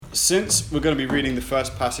since we're going to be reading the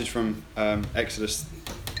first passage from Exodus,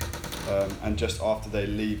 and just after they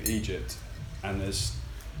leave Egypt, and it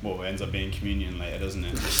ends up being communion later, doesn't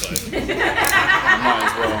it? So I might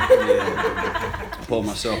as well pour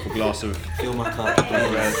myself a glass of Fill my cup.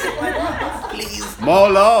 red. Please.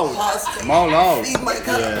 Molo! Feed my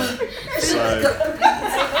cup. Yeah. So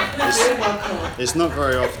it's not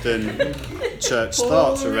very often church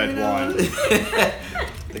starts with red wine.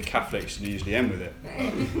 The Catholics usually end with it.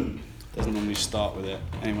 But doesn't normally start with it.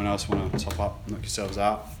 Anyone else want to top up, knock yourselves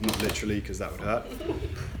out? Not literally, because that would hurt.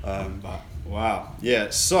 But wow. Yeah,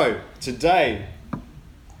 so today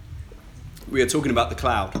we are talking about the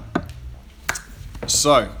cloud.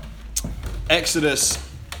 So, Exodus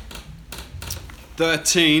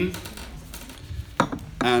 13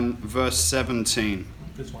 and verse 17.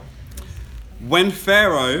 When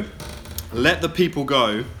Pharaoh let the people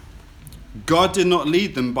go, God did not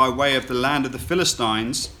lead them by way of the land of the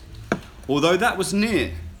Philistines, although that was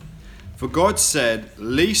near. For God said,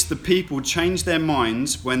 lest the people change their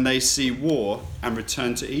minds when they see war and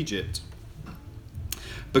return to Egypt.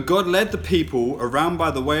 But God led the people around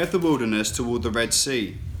by the way of the wilderness toward the Red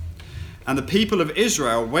Sea. And the people of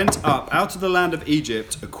Israel went up out of the land of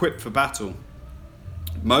Egypt, equipped for battle.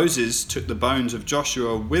 Moses took the bones of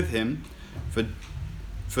Joshua with him, the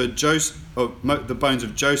bones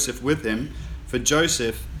of Joseph with him, for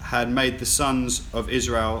Joseph had made the sons of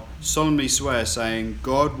Israel solemnly swear, saying,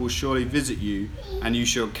 God will surely visit you, and you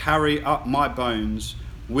shall carry up my bones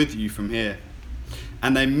with you from here.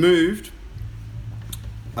 And they moved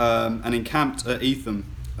and encamped at Etham,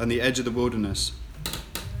 on the edge of the wilderness.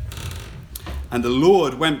 And the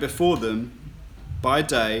Lord went before them by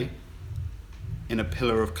day in a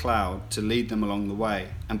pillar of cloud to lead them along the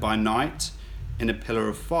way, and by night in a pillar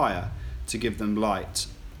of fire to give them light,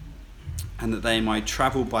 and that they might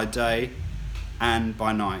travel by day and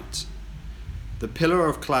by night. The pillar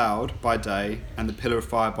of cloud by day and the pillar of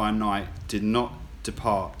fire by night did not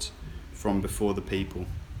depart from before the people.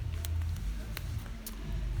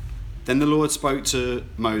 Then the Lord spoke to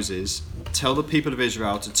Moses, tell the people of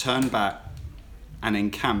Israel to turn back and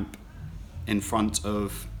encamp in front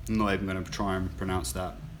of, I'm not even going to try and pronounce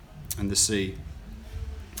that, and the sea.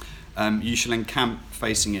 You shall encamp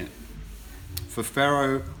facing it. For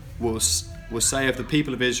Pharaoh will say of the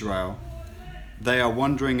people of Israel, they are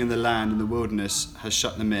wandering in the land, and the wilderness has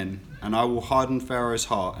shut them in. And I will harden Pharaoh's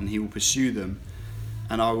heart, and he will pursue them.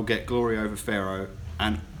 And I will get glory over Pharaoh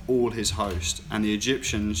and all his host. And the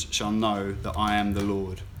Egyptians shall know that I am the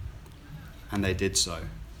Lord. And they did so.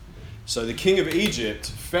 So the king of Egypt,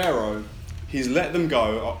 Pharaoh, he's let them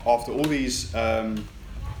go after all these, after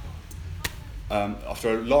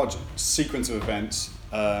a large sequence of events.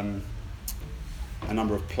 A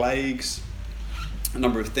number of plagues, a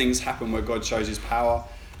number of things happen where God shows his power,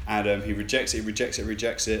 and he rejects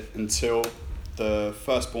it until the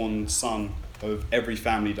firstborn son of every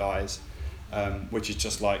family dies, which is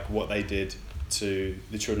just like what they did to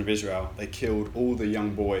the children of Israel. They killed all the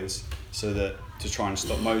young boys to try and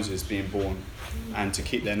stop Moses being born, and to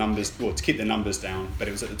keep their numbers down. But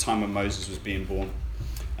it was at the time when Moses was being born,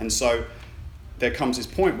 and so there comes this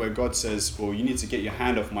point where God says, well, you need to get your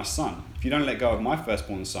hand off my son. If you don't let go of my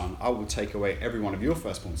firstborn son, I will take away every one of your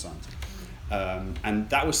firstborn sons. And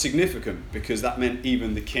that was significant because that meant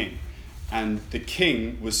even the king. And the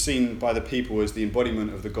king was seen by the people as the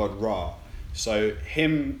embodiment of the god Ra. So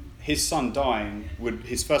his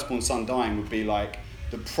firstborn son dying would be like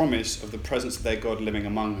the promise of the presence of their God living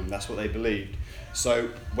among them. That's what they believed. So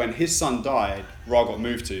when his son died, Ra got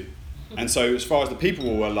moved to. And so as far as the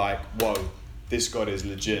people were like, whoa, this God is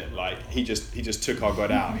legit. Like he just took our God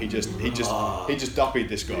out. He just duppied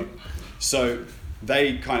this God. So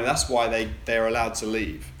that's why they're allowed to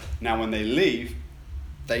leave. Now when they leave,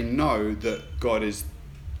 they know that God is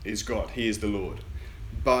God. He is the Lord.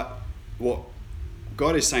 But what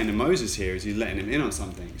God is saying to Moses here is he's letting him in on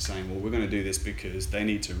something. He's saying, well, we're going to do this because they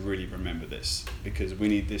need to really remember this, because we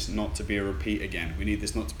need this not to be a repeat again. We need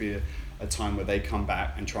this not to be a time where they come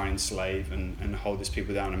back and try and enslave and hold these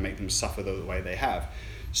people down and make them suffer the way they have.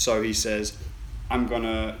 So he says, I'm going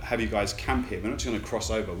to have you guys camp here. We're not just going to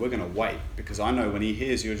cross over. We're going to wait, because I know when he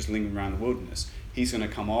hears you're just lingering around the wilderness, he's going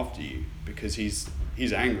to come after you because he's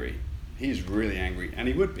angry. He's really angry, and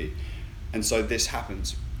he would be. And so this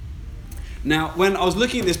happens. Now, when I was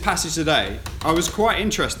looking at this passage today, I was quite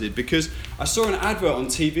interested because I saw an advert on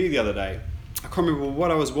TV the other day. I can't remember what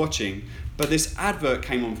I was watching, but this advert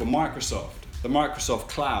came on for Microsoft, the Microsoft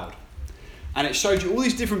Cloud. And it showed you all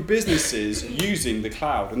these different businesses using the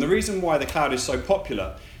cloud. And the reason why the cloud is so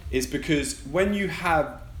popular is because when you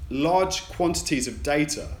have large quantities of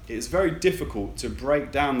data, it's very difficult to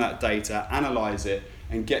break down that data, analyze it,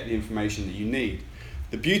 and get the information that you need.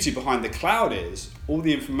 The beauty behind the cloud is all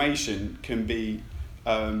the information can be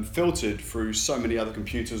filtered through so many other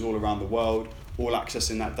computers all around the world, all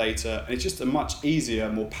accessing that data, and it's just a much easier,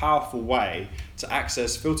 more powerful way to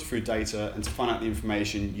access, filter through data, and to find out the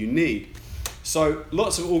information you need. So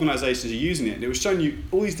lots of organizations are using it, and it was showing you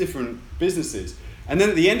all these different businesses. And then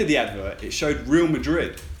at the end of the advert, it showed Real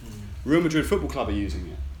Madrid. Real Madrid Football Club are using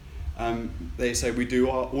it. They say we do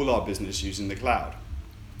all our business using the cloud.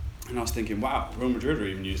 And I was thinking, wow, Real Madrid are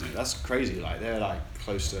even using it. That's crazy. Like they're like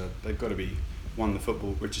close to, they've got to be one of the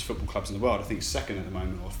richest football clubs in the world. I think second at the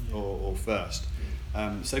moment or first.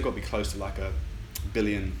 So they've got to be close to like $1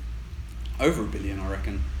 billion, over $1 billion, I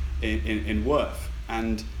reckon, in worth.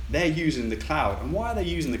 And they're using the cloud. And why are they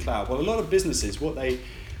using the cloud? Well, a lot of businesses,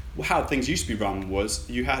 how things used to be run was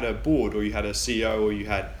you had a board or you had a CEO or you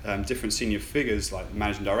had different senior figures like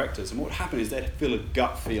managing directors. And what would happen is they'd feel a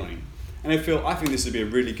gut feeling. And they'd feel, I think this would be a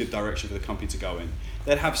really good direction for the company to go in.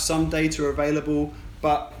 They'd have some data available,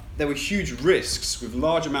 but there were huge risks with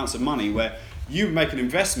large amounts of money where you would make an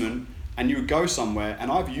investment and you would go somewhere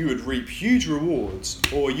and either you would reap huge rewards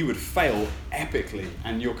or you would fail epically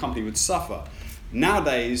and your company would suffer.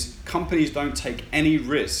 Nowadays, companies don't take any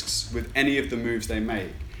risks with any of the moves they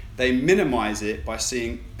make. They minimize it by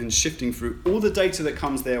seeing and shifting through all the data that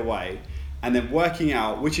comes their way and then working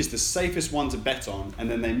out which is the safest one to bet on, and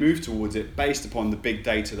then they move towards it based upon the big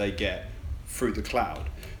data they get through the cloud.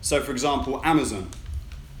 So for example, Amazon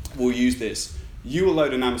will use this. You will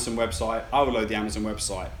load an Amazon website, I will load the Amazon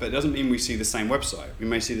website, but it doesn't mean we see the same website. We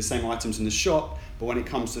may see the same items in the shop, but when it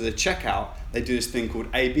comes to the checkout, they do this thing called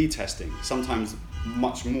A/B testing. Sometimes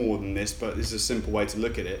much more than this, but this is a simple way to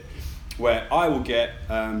look at it, where I will get,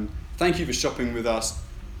 thank you for shopping with us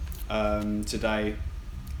today.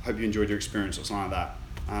 Hope you enjoyed your experience or something like that.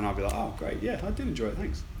 And I'll be like, oh, great, yeah, I did enjoy it,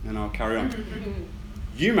 thanks. And I'll carry on.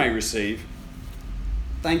 You may receive,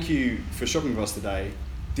 thank you for shopping with us today.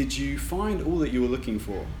 Did you find all that you were looking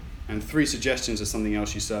for? And 3 suggestions of something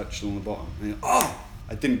else you searched on the bottom. And you're, oh,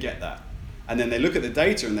 I didn't get that. And then they look at the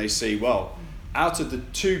data and they see, well, out of the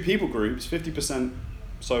 2 people groups, 50%,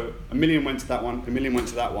 so 1 million went to that one, 1 million went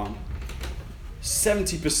to that one.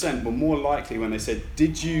 70% were more likely when they said,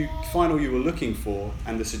 did you find all you were looking for,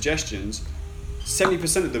 and the suggestions,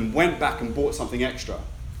 70% of them went back and bought something extra.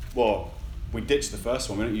 Well, we ditched the first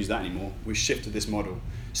one, we don't use that anymore. We shifted this model.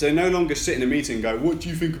 So they no longer sit in a meeting and go, what do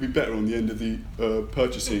you think would be better on the end of the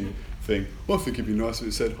purchasing thing? Well, I think it'd be nice if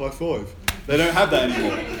it said high five. They don't have that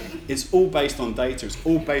anymore. It's all based on data, it's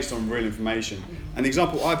all based on real information. And the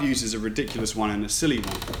example I've used is a ridiculous one and a silly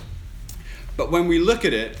one. But when we look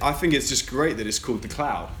at it, I think it's just great that it's called the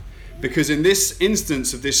cloud. Because in this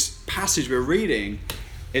instance of this passage we're reading,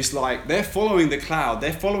 it's like they're following the cloud,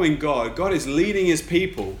 they're following God, God is leading his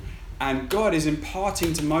people, and God is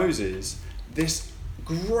imparting to Moses this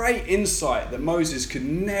great insight that Moses could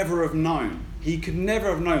never have known. He could never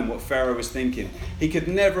have known what Pharaoh was thinking. He could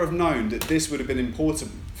never have known that this would have been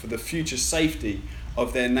important for the future safety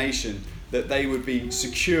of their nation, that they would be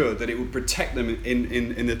secure, that it would protect them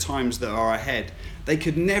in the times that are ahead. They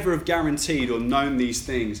could never have guaranteed or known these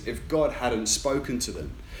things if God hadn't spoken to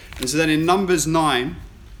them. And so then in Numbers 9,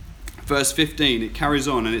 verse 15, it carries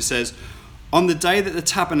on and it says, on the day that the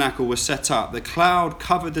tabernacle was set up, the cloud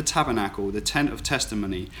covered the tabernacle, the tent of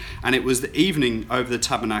testimony, and it was the evening over the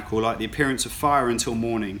tabernacle like the appearance of fire until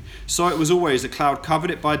morning. So it was always the cloud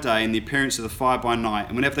covered it by day and the appearance of the fire by night.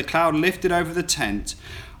 And whenever the cloud lifted over the tent,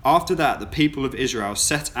 after that the people of Israel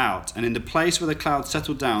set out, and in the place where the cloud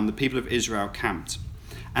settled down, the people of Israel camped.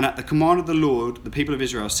 And at the command of the Lord, the people of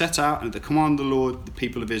Israel set out, and at the command of the Lord, the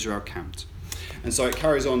people of Israel camped. And so it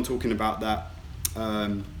carries on talking about that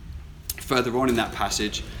further on in that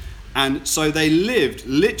passage. And so they lived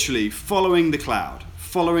literally following the cloud,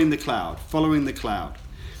 following the cloud, following the cloud.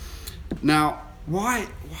 Now, why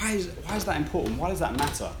is that important? Why does that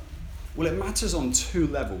matter? Well, it matters on 2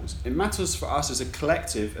 levels. It matters for us as a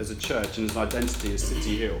collective, as a church, and as an identity as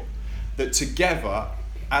City Hill, that together,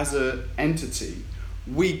 as an entity,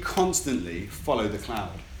 we constantly follow the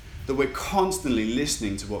cloud. That we're constantly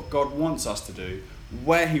listening to what God wants us to do,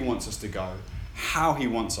 where he wants us to go, how he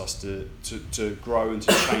wants us to grow and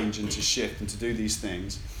to change and to shift and to do these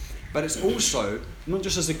things. But it's also not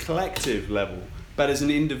just as a collective level, but as an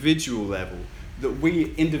individual level, that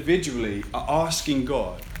we individually are asking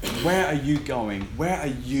God, where are you going? Where are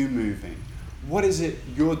you moving? What is it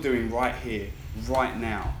you're doing right here, right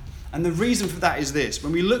now? And the reason for that is this.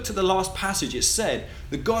 When we looked at the last passage, it said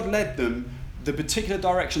that God led them the particular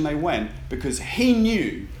direction they went because he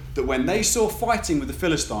knew that when they saw fighting with the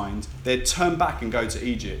Philistines, they'd turn back and go to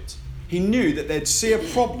Egypt. He knew that they'd see a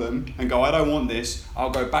problem and go, I don't want this, I'll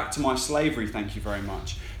go back to my slavery, thank you very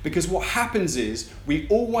much. Because what happens is we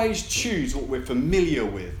always choose what we're familiar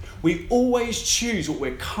with. We always choose what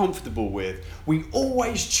we're comfortable with. We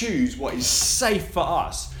always choose what is safe for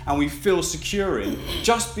us and we feel secure in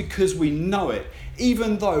just because we know it.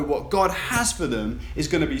 Even though what God has for them is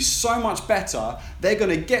going to be so much better, they're going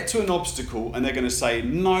to get to an obstacle and they're going to say,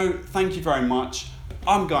 no, thank you very much,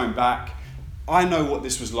 I'm going back. I know what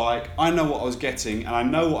this was like, I know what I was getting, and I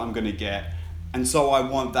know what I'm going to get, and so I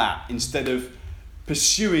want that instead of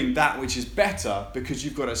pursuing that which is better, because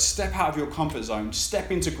you've got to step out of your comfort zone, step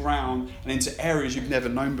into ground and into areas you've never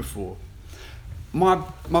known before. My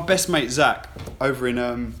best mate Zach over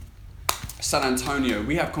in San Antonio,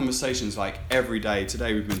 we have conversations like every day.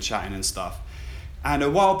 Today we've been chatting and stuff. And a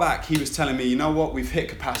while back he was telling me, you know what, we've hit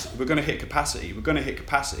capacity. We're going to hit capacity.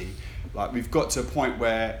 Like we've got to a point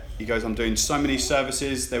where he goes, I'm doing so many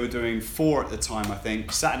services. They were doing 4 at the time, I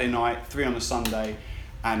think, Saturday night, 3 on a Sunday.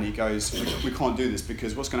 And he goes, we can't do this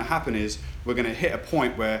because what's going to happen is we're going to hit a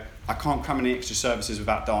point where I can't come any extra services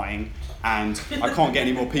without dying, and I can't get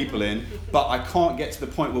any more people in, but I can't get to the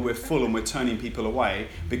point where we're full and we're turning people away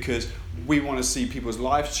because we want to see people's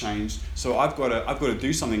lives changed. So I've got to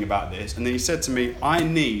do something about this. And then he said to me, I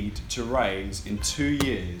need to raise in 2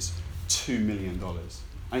 years $2 million.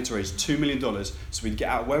 I need to raise $2 million so we can get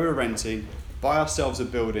out where we're renting, buy ourselves a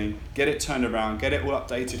building, get it turned around, get it all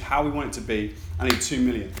updated, how we want it to be. I need $2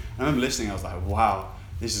 million. And I remember listening, I was like, wow,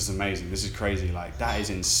 this is amazing, this is crazy, like, that is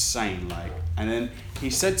insane, like. And then he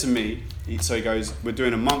said to me, he goes, we're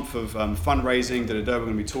doing a month of fundraising, we're going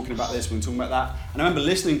to be talking about this, we're going to be talking about that. And I remember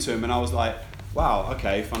listening to him and I was like, wow,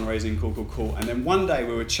 okay, fundraising, cool. And then one day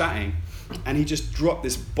we were chatting and he just dropped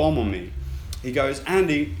this bomb on me. He goes,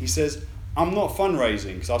 Andy, he says, I'm not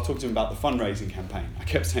fundraising, because I've talked to him about the fundraising campaign. I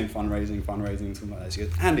kept saying fundraising, something like that. He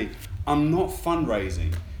goes, Andy, I'm not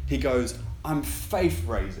fundraising. He goes, I'm faith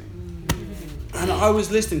raising. And I was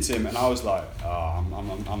listening to him and I was like, oh,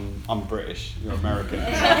 I'm British, you're American.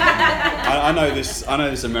 I know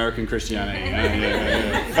this American Christianity.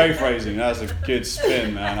 Yeah. Faith raising, that's a good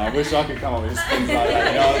spin, man. I wish I could come up with spins like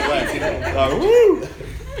that. You know what I'm saying? Like, woo!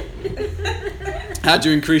 How do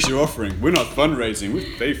you increase your offering? We're not fundraising, we're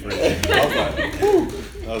faith raising. I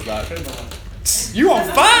was like, you on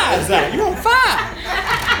fire, Zach, you on fire.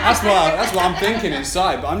 That's what I'm thinking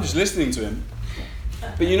inside, but I'm just listening to him.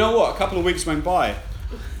 But you know what? A couple of weeks went by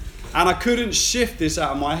and I couldn't shift this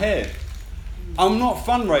out of my head. I'm not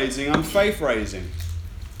fundraising, I'm faith raising.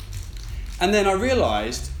 And then I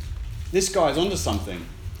realized this guy's onto something.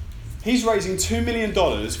 He's raising $2 million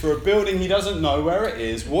for a building he doesn't know where it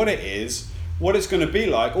is, what it's going to be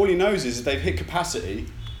like. All he knows is that they've hit capacity,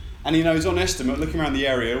 and he knows on estimate, looking around the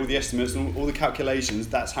area, all the estimates and all the calculations,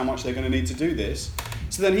 that's how much they're going to need to do this.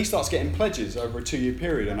 So then he starts getting pledges over a 2-year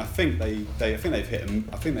period, and I think they've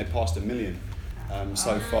passed $1 million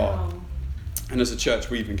so far. And as a church,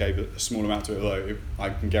 we even gave a small amount to it, although I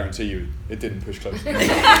can guarantee you it didn't push close. Because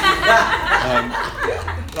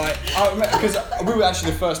we were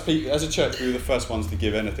actually the first people, as a church, we were the first ones to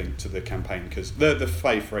give anything to the campaign, because the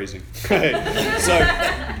faith raising. So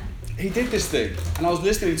he did this thing, and I was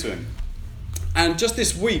listening to him. And just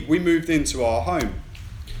this week, we moved into our home.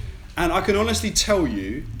 And I can honestly tell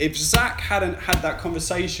you, if Zach hadn't had that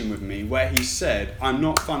conversation with me where he said, I'm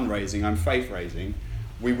not fundraising, I'm faith raising,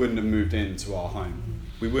 we wouldn't have moved into our home.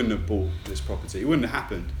 We wouldn't have bought this property. It wouldn't have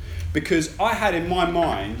happened. Because I had in my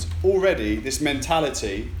mind already this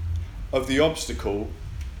mentality of the obstacle.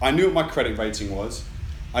 I knew what my credit rating was.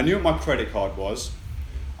 I knew what my credit card was.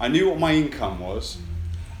 I knew what my income was.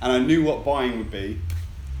 And I knew what buying would be.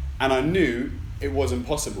 And I knew it wasn't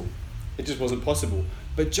possible. It just wasn't possible.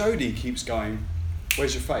 But Jody keeps going,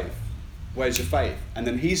 where's your faith? Where's your faith? And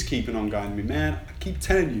then he's keeping on going to me, man, I keep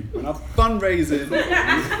telling you, when I'm fundraising,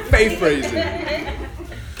 faith raising.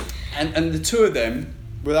 And the two of them,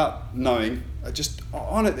 without knowing, are just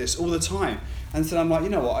on at this all the time. And so I'm like, you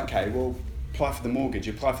know what, okay, well, apply for the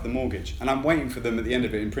mortgage. And I'm waiting for them at the end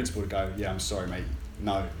of it in principle to go, yeah, I'm sorry, mate,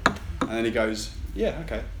 no. And then he goes, yeah,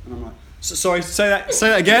 okay. And I'm like, sorry, say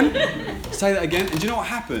that again? Say that again. And do you know what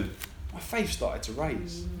happened? My faith started to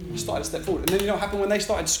raise. I started to step forward. And then you know what happened when they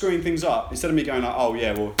started screwing things up? Instead of me going like, oh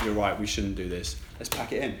yeah, well, you're right, we shouldn't do this. Let's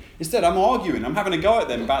pack it in. Instead, I'm arguing. I'm having a go at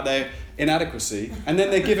them about their inadequacy. And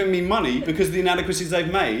then they're giving me money because of the inadequacies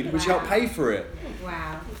they've made, which help pay for it.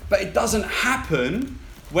 Wow. But it doesn't happen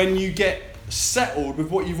when you get settled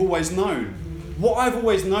with what you've always known. What I've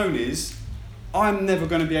always known is, I'm never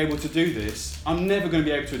going to be able to do this. I'm never going to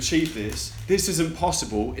be able to achieve this. This isn't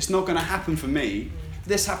possible. It's not going to happen for me. if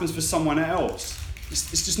this happens for someone else,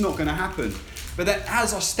 it's just not going to happen. But then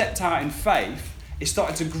as I stepped out in faith, it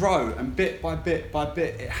started to grow, and bit by bit by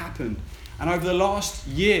bit, it happened. And over the last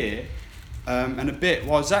year and a bit,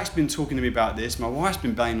 while Zach's been talking to me about this, my wife's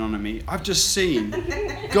been banging on at me, I've just seen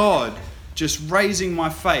God just raising my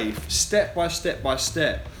faith step by step by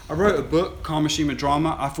step. I wrote a book, Kamashima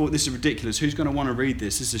Drama. I thought, this is ridiculous. Who's going to want to read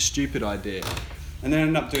this? This is a stupid idea. And then I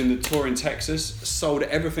ended up doing the tour in Texas, sold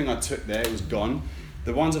everything I took there, it was gone.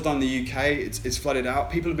 The ones I've done in the UK, it's flooded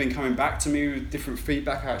out. People have been coming back to me with different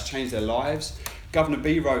feedback, how it's changed their lives. Governor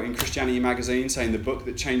B wrote in Christianity Magazine saying the book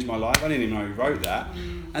that changed my life. I didn't even know who wrote that.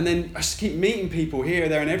 And then I just keep meeting people here,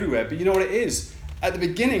 there and everywhere. But you know what it is? At the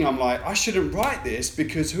beginning, I'm like, I shouldn't write this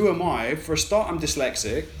because who am I? For a start, I'm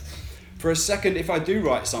dyslexic. For a second, if I do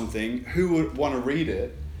write something, who would want to read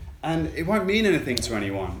it? And it won't mean anything to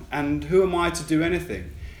anyone. And who am I to do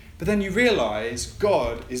anything? But then you realise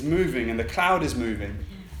God is moving and the cloud is moving.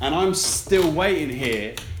 And I'm still waiting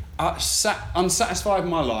here, unsatisfied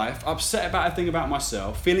with my life, upset about a thing about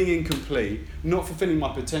myself, feeling incomplete, not fulfilling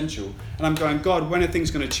my potential. And I'm going, God, when are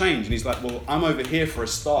things going to change? And he's like, well, I'm over here for a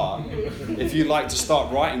start. If you'd like to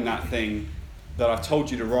start writing that thing that I've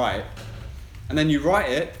told you to write. And then you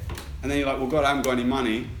write it, and then you're like, well, God, I haven't got any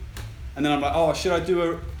money. And then I'm like, oh, should I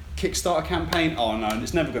do a Kickstarter campaign? Oh, no,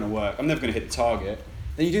 it's never going to work. I'm never going to hit the target.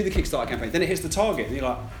 Then you do the Kickstarter campaign. Then it hits the target, and you're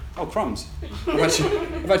like, oh, crumbs. I've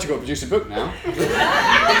actually got to produce a book now.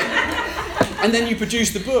 And then you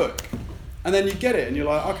produce the book, and then you get it, and you're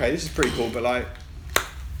like, okay, this is pretty cool, but like,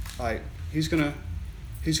 who's gonna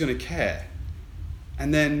care?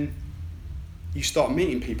 And then you start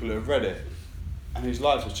meeting people who have read it, and whose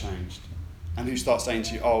lives have changed, and who start saying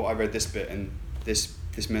to you, oh, I read this bit, and this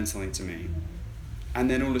meant something to me. And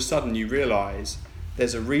then all of a sudden you realise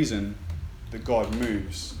there's a reason that God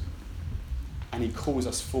moves, and he calls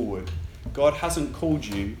us forward. God hasn't called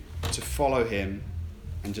you to follow him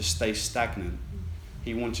and just stay stagnant.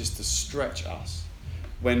 He wants us to stretch us.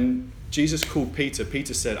 When Jesus called Peter,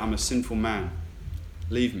 Peter said, I'm a sinful man,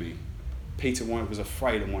 leave me. Peter was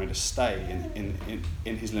afraid and wanted to stay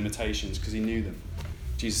in his limitations because he knew them.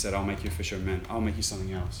 Jesus said, I'll make you a fisher of men, I'll make you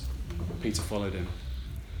something else. Peter followed him.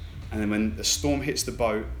 And then when the storm hits the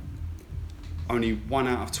boat, only 1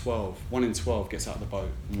 in 12 gets out of the boat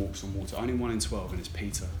and walks on water. Only 1 in 12, and it's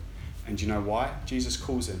Peter. And do you know why? Jesus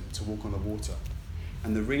calls him to walk on the water.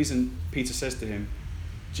 And the reason Peter says to him,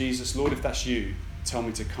 Jesus, Lord, if that's you, tell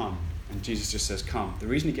me to come. And Jesus just says, come. The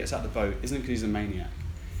reason he gets out of the boat isn't because he's a maniac.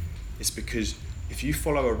 It's because if you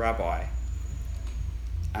follow a rabbi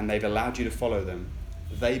and they've allowed you to follow them,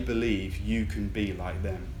 they believe you can be like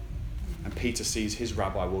them. And Peter sees his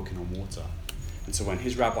rabbi walking on water. And so when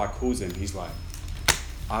his rabbi calls him, he's like,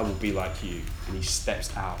 I will be like you. And he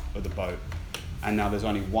steps out of the boat. And now there's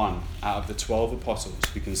only 1 out of the 12 apostles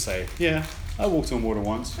who can say, yeah, I walked on water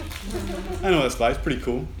once. I know that's like, it's pretty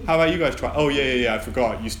cool. How about you guys try? Oh, yeah, I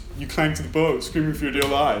forgot. You clang to the boat, screaming for your dear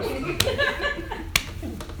lives.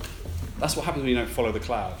 That's what happens when you don't follow the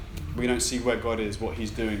cloud. We don't see where God is, what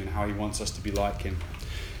he's doing, and how he wants us to be like him.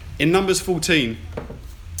 In Numbers 14,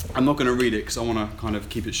 I'm not going to read it because I want to kind of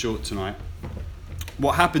keep it short tonight.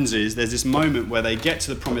 What happens is there's this moment where they get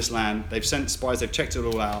to the promised land, they've sent spies, they've checked it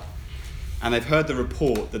all out, and they've heard the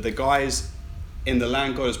report that the guys in the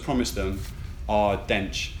land God has promised them are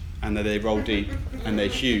dench, and that they roll deep, and they're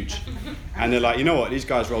huge. And they're like, you know what, these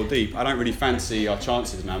guys roll deep. I don't really fancy our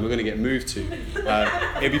chances, man. We're going to get moved to.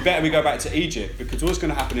 It'd be better we go back to Egypt, because what's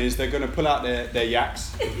going to happen is they're going to pull out their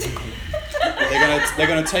yaks. They're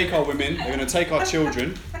going to take our women, they're going to take our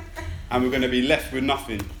children, and we're going to be left with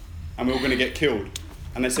nothing, and we're all going to get killed.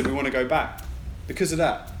 And they said, we want to go back. Because of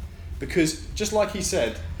that. Because just like he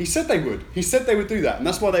said they would. He said they would do that. And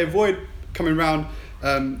that's why they avoid coming around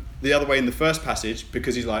the other way in the first passage,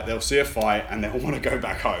 because he's like, they'll see a fight and they'll want to go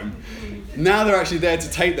back home. Now they're actually there to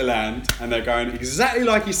take the land, and they're going exactly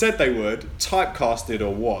like he said they would, typecasted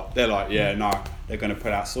or what. They're like, yeah, no, they're going to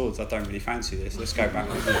put out swords. I don't really fancy this. Let's go back.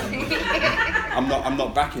 I'm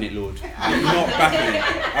not backing it, Lord. I'm not backing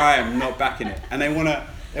it. I am not backing it. And they want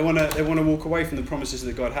to walk away from the promises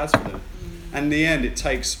that God has for them. And in the end, it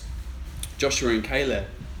takes Joshua and Caleb,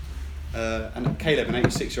 an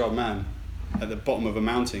 86-year-old man, at the bottom of a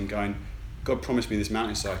mountain going, God promised me this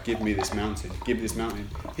mountainside, give me this mountain, give me this mountain.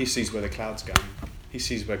 He sees where the cloud's going. He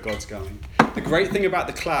sees where God's going. The great thing about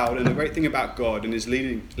the cloud and the great thing about God and his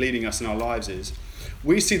leading us in our lives is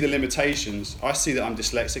we see the limitations. I see that I'm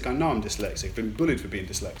dyslexic. I know I'm dyslexic. I've been bullied for being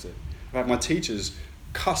dyslexic. I've had my teachers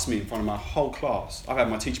cuss me in front of my whole class. I've had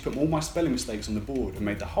my teacher put all my spelling mistakes on the board and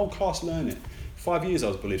made the whole class learn it. 5 years I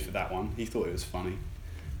was bullied for that one. He thought it was funny.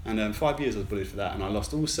 And 5 years I was bullied for that, and I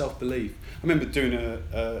lost all self-belief. I remember doing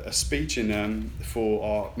a speech for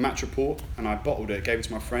our match report, and I bottled it, gave it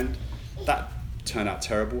to my friend. That turned out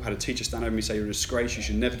terrible. Had a teacher stand over me and say, "You're a disgrace, you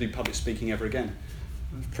should never do public speaking ever again."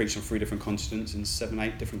 I've preached on 3 different continents in 7,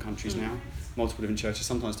 8 different countries now, multiple different churches,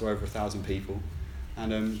 sometimes to over 1,000 people.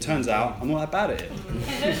 And turns out I'm not that bad at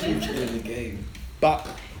it. But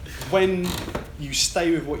when you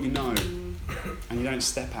stay with what you know and you don't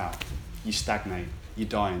step out, you stagnate, you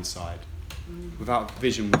die inside. Without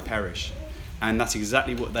vision, we perish. And that's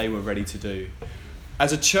exactly what they were ready to do.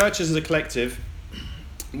 As a church, as a collective,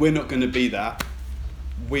 we're not going to be that.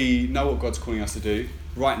 We know what God's calling us to do.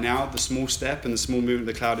 Right now, the small step and the small movement of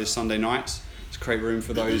the cloud is Sunday nights to create room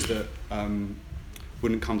for those that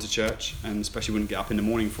wouldn't come to church and especially wouldn't get up in the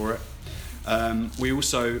morning for it. We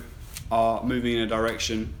also are moving in a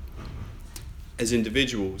direction as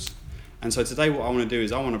individuals. And so today what I want to do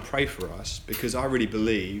is I want to pray for us, because I really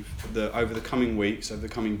believe that over the coming weeks, over the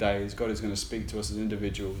coming days, God is going to speak to us as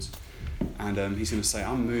individuals. And he's going to say,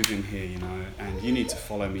 I'm moving here, and you need to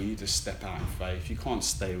follow me. You need to step out in faith. You can't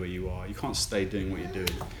stay where you are. You can't stay doing what you're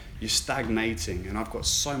doing. You're stagnating, and I've got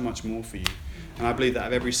so much more for you. And I believe that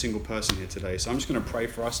of every single person here today. So I'm just going to pray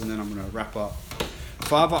for us, and then I'm going to wrap up.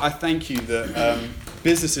 Father, I thank you that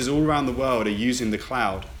businesses all around the world are using the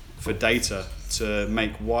cloud for data to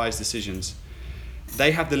make wise decisions.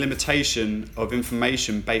 They have the limitation of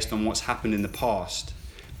information based on what's happened in the past.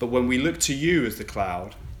 But when we look to you as the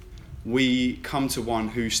cloud, we come to one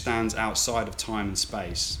who stands outside of time and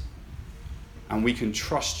space. And we can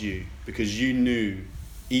trust you because you knew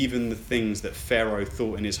even the things that Pharaoh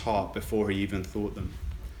thought in his heart before he even thought them.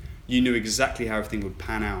 You knew exactly how everything would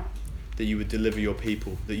pan out, that you would deliver your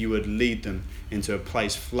people, that you would lead them into a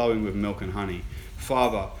place flowing with milk and honey.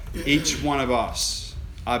 Father, each one of us,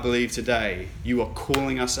 I believe today, you are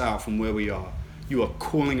calling us out from where we are. You are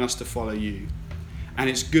calling us to follow you. And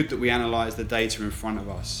it's good that we analyze the data in front of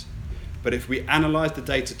us. But if we analyze the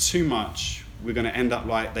data too much, we're going to end up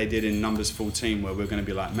like they did in Numbers 14, where we're going to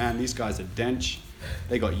be like, man, these guys are dench,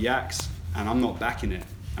 they got yaks, and I'm not backing it.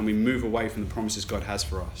 And we move away from the promises God has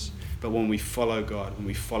for us. But when we follow God, when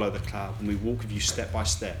we follow the cloud, when we walk with you step by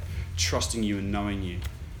step, trusting you and knowing you,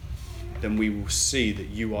 then we will see that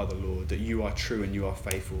you are the Lord, that you are true and you are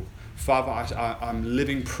faithful. Father, I'm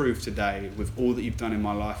living proof today with all that you've done in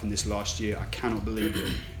my life in this last year. I cannot believe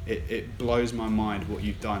it. It blows my mind what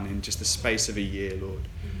you've done in just the space of a year, Lord.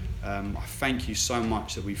 I thank you so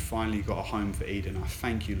much that we've finally got a home for Eden. I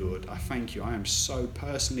thank you, Lord. I thank you. I am so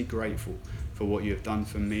personally grateful for what you have done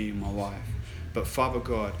for me and my wife. But Father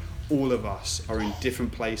God, all of us are in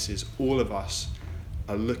different places. All of us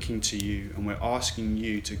are looking to you, and we're asking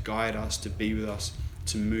you to guide us, to be with us,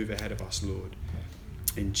 to move ahead of us, Lord.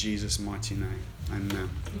 In Jesus' mighty name, amen.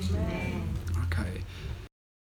 Okay.